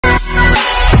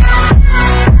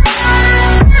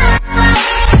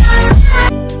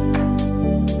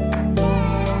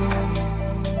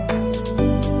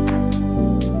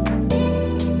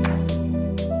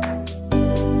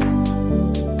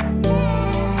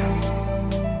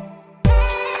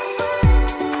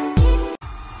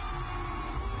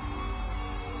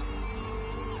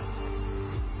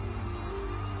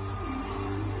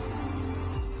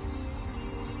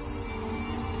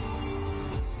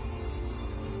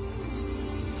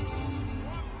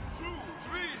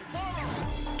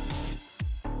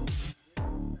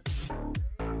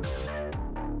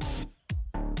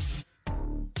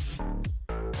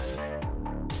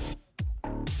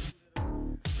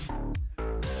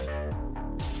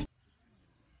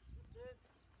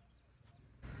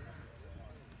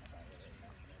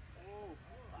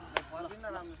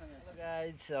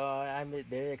guys, I'm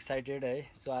very excited है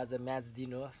so आज match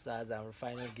दिन हो सो आज हाम्रो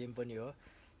फाइनल गेम पनि हो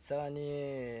सो अनि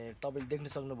तपाईले देख्न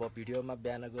सक्नुभयो भिडियोमा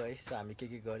बिहानको है सो हामी के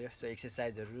गर्यो सो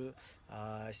एक्सरसाइजहरु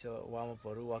यसो वार्म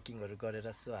अपहरु वकिङहरु गरेर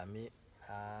सो हामी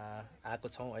आएको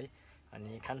छौं है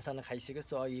अनि खानसाना खाइसक्यो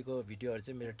सो अघिको भिडियोहरु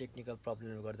चाहिँ मेरो टेक्निकल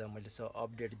प्रब्लमले गर्दा मैले सो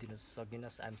अपडेट दिन सकिन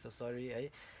आई एम सो सरी है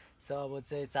सो अब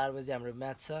चाहिँ 4 बजे हाम्रो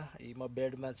म्याच छ म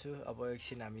बेडमा छु अब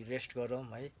एकछिन हामी रेस्ट गरौँ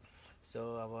है सो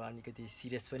अब अलिकति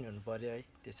सिरियस पनि हुनु पर्यो है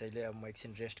त्यसैले अब म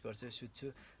एकछिन रेस्ट गर्छु सुत्छु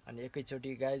अनि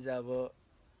एकैचोटी गाइज अब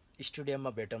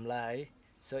स्टेडियममा भेटौँला है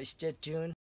सो स्टे ट्युन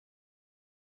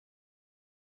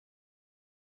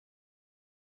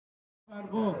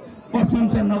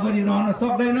प्रशंसा नगरी रहन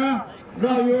सक्दैन र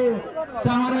यो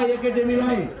सहारा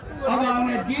एकाडेमीलाई अब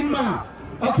आउने दिनमा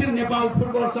अखिल नेपाल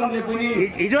फुटबल संघले पनि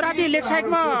हिजो राति लेग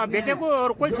साइडमा भेटेको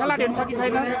कोही खेलाडीहरु छ कि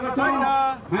छैन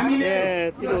हामीले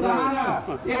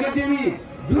एकाडेमी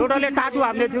एउटाले टाटु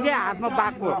हान्दै थियो के हातमा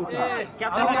बाघको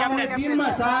क्याप्टन दिनमा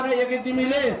सहारा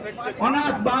एकाडेमीले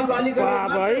अनाथ बालबालिका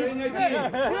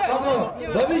अब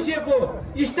भविष्यको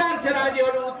स्टार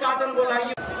खेलाडीहरु उत्पादनको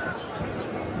लागि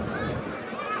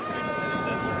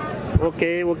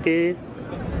ओके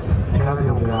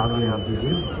खेलाडीहरूले आगे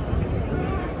आइदियो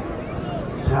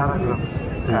सारा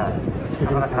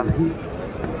एउटा खालकी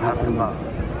हातमा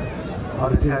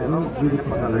अध्ययन जुन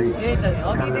प्रकारले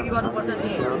अघिदेखि गर्नुपर्छ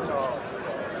नि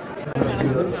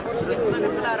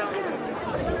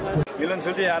मिलन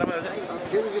सुल्टी यारमा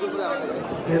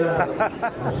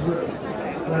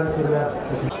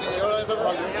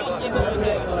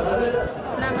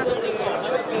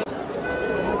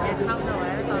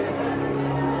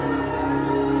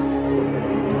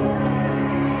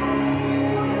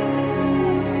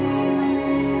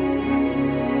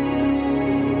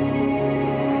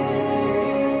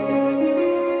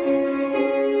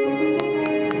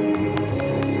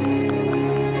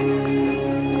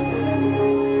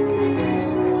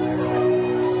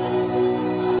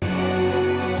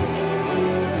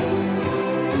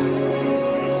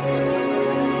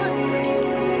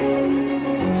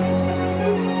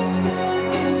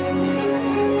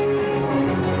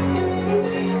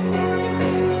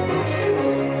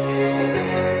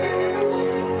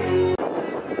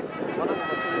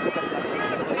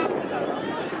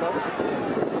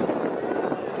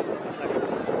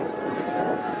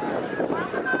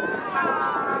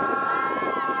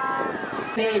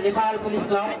नेपाल पुलिस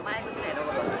क्लब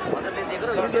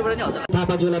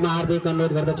थापाजुलामा हार्दिक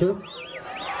अनुरोध गर्दछु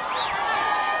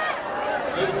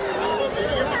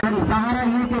अनि सहारा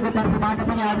युकेको तर्फबाट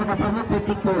पनि आजको प्रमुख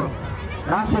व्यक्तित्व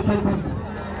राष्ट्रिय खेलकुद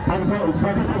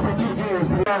सदस्य सचिव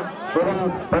श्री एवं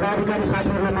पदाधिकारी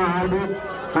साथीहरूलाई हार्दिक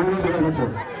अनुरोध गर्दछु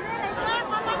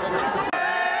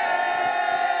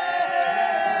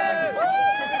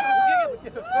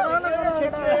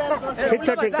ठीक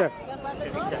छ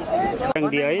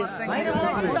दिया है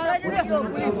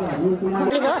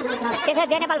कैसे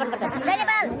जय नेपाल भन्नुपर्छ जय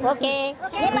नेपाल ओके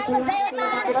नेपालको जय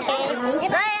नेपाल ओके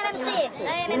जय एमएमसी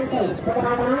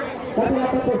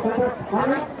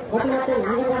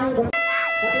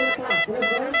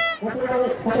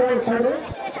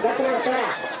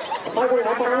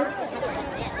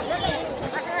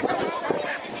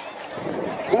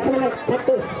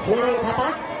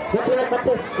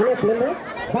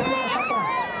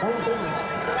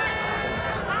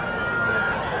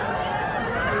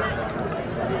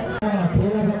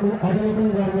अवलोकन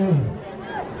गर्ने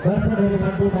दर्शकहरू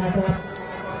मध्येबाट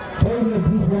पहिले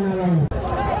 20 जनालाई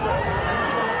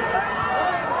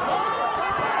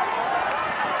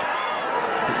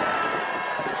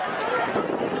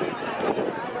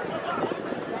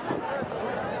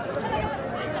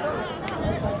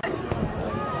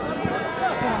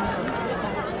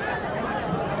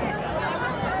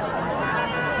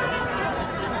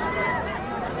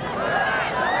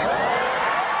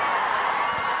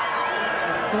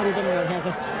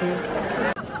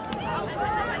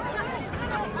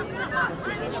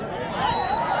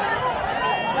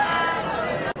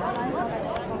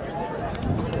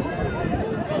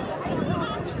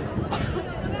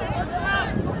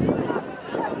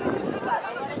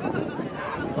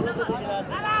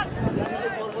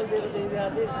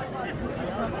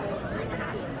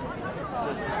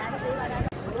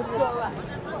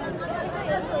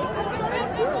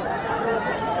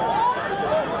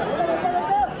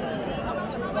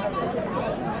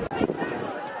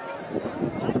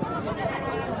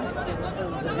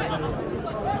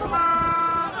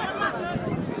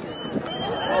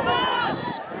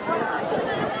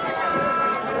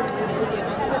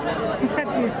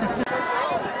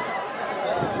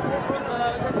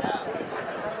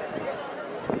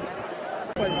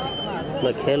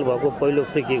ल खेल भएको पहिलो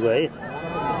फ्री किक हो है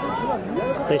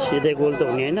त्यही सिधै गोल त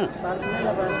हुने हैन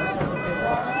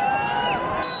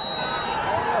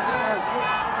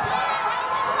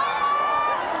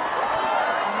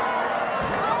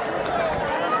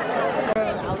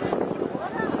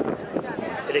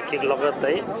फ्री किक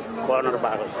लगातार कर्नर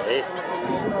भएको छ है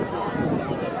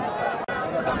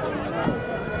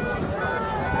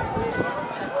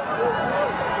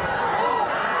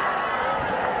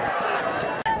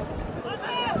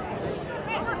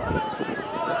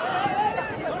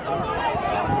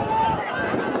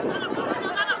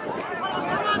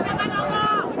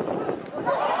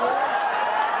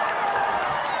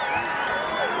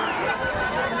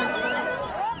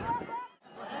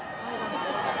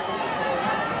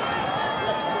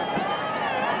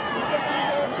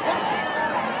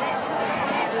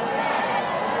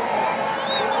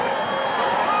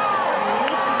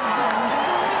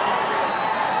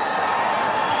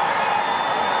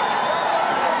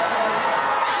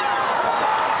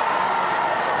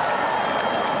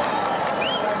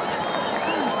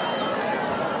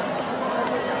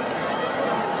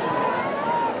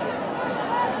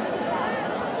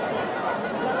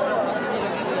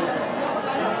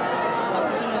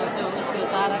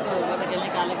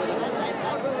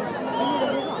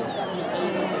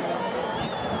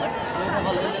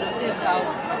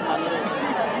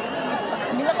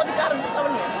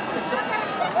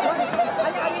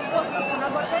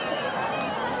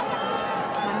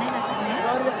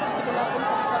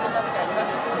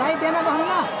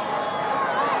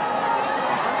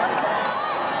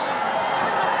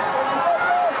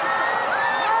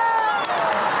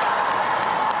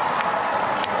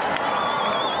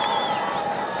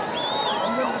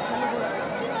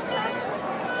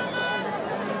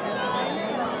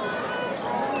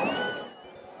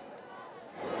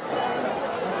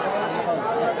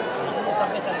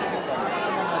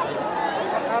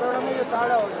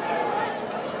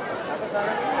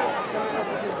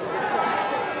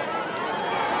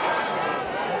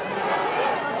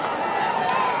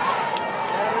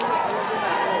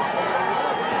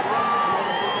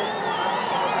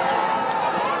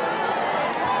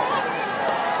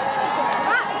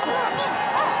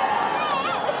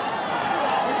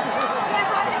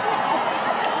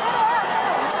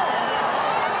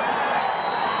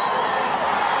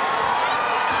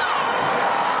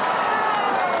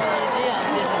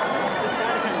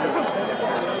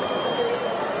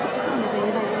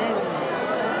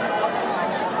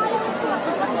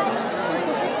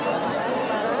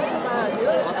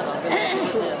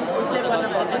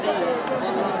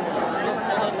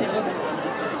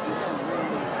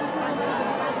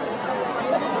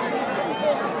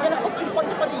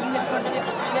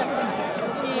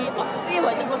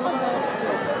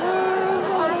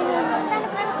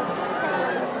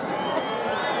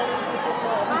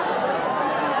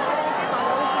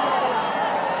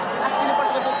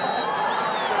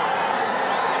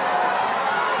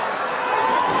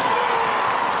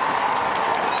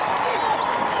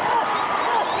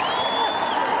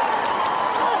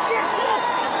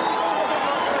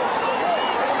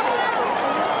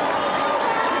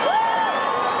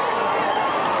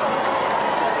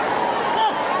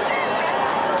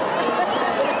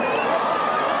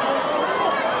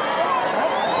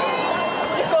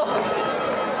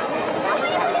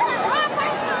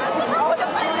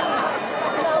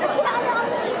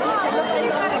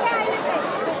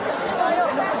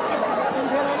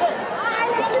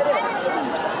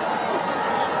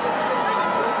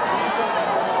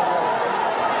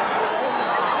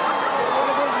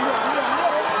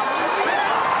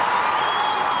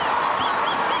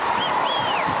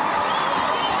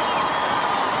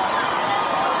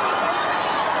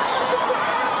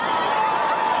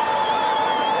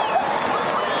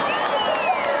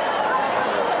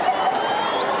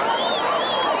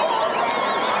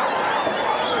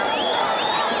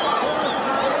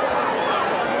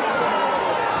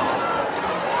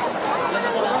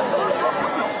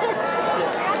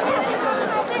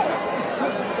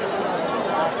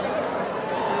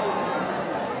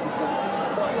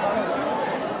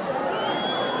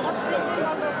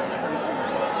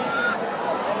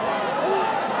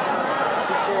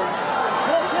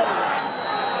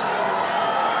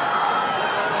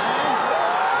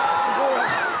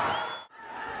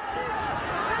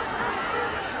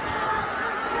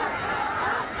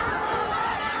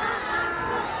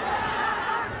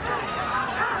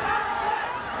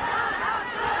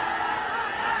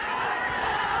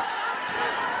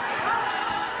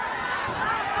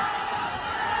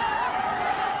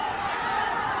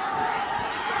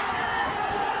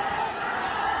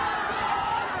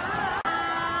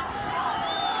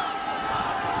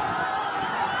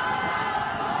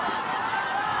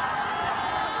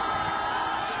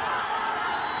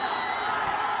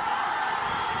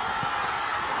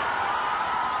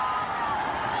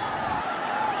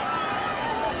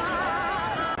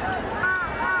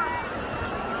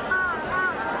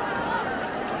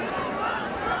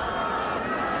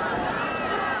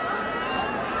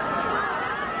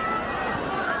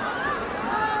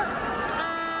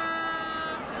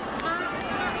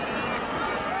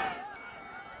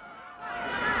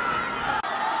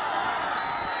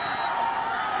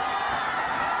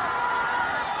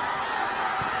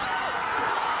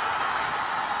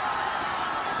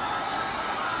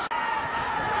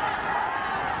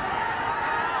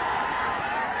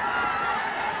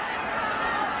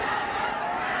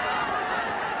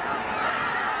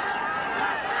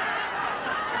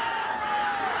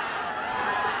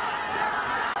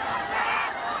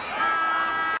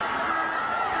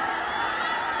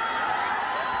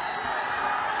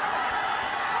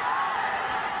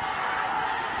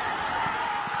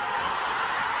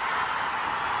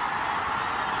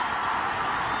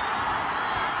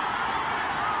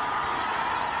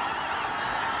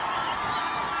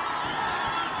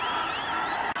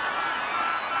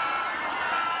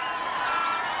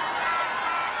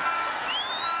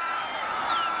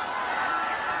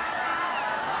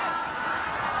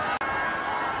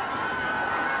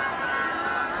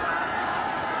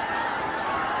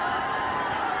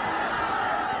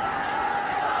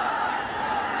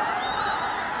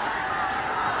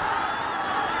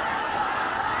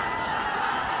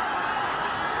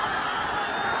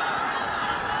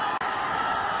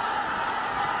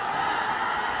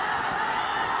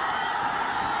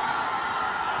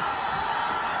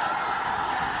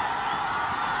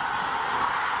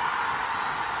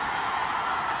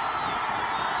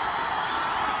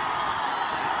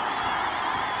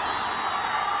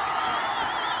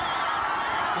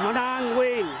मनाङ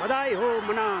विन बधाई हो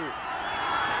मनाङ।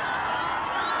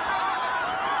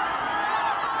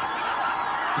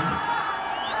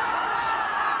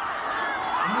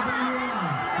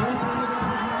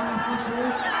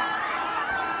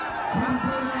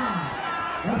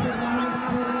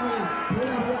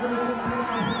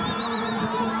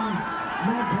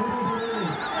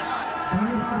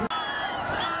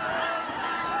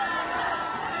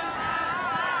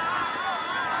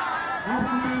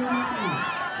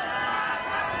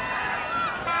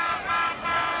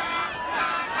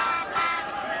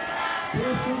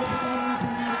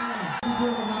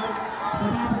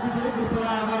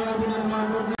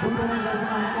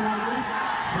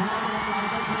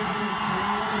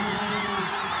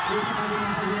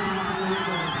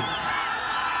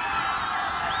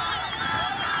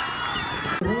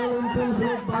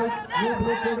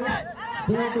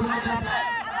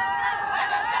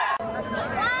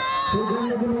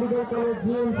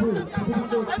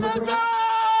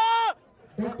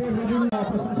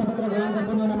 प्रशंसापत्र ग्रहण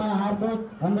गर्नुमा हार्दिक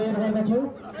अनुरोध गर्दछु।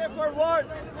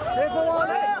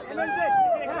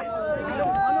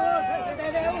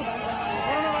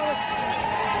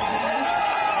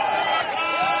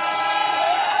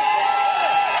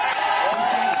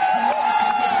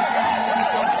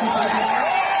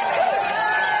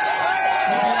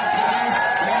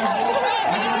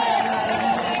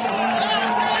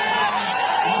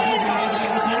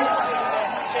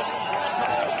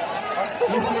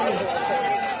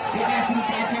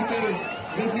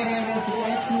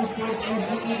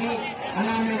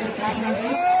 Terima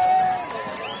kasih.